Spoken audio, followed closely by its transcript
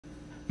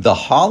The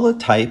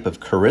holotype of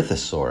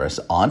Corythosaurus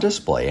on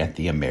display at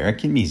the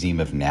American Museum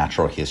of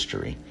Natural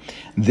History.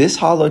 This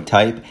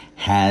holotype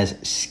has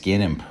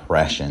skin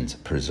impressions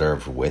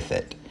preserved with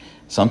it,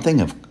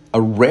 something of a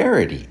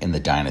rarity in the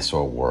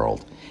dinosaur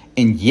world.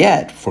 And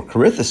yet, for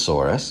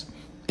Corythosaurus,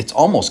 it's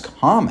almost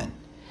common.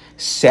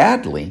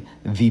 Sadly,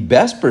 the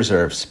best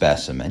preserved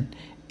specimen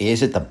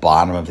is at the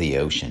bottom of the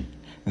ocean.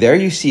 There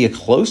you see a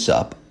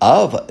close-up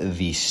of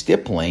the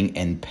stippling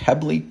and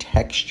pebbly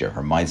texture.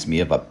 Reminds me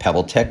of a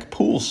PebbleTech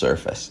pool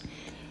surface.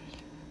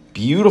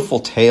 Beautiful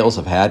tails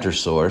of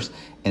hadrosaurs,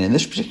 and in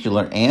this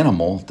particular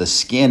animal, the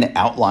skin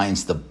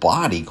outlines the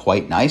body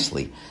quite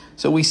nicely.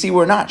 So we see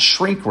we're not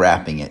shrink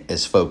wrapping it,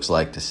 as folks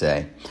like to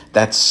say.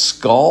 That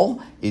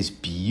skull is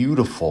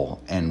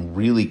beautiful and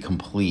really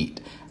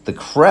complete. The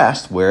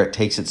crest, where it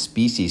takes its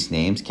species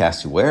names,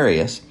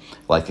 cassowarius,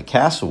 like a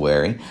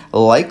cassowary,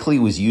 likely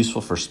was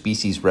useful for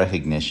species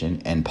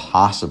recognition and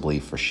possibly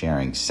for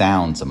sharing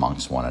sounds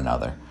amongst one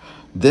another.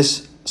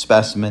 This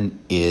specimen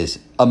is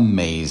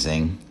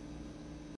amazing.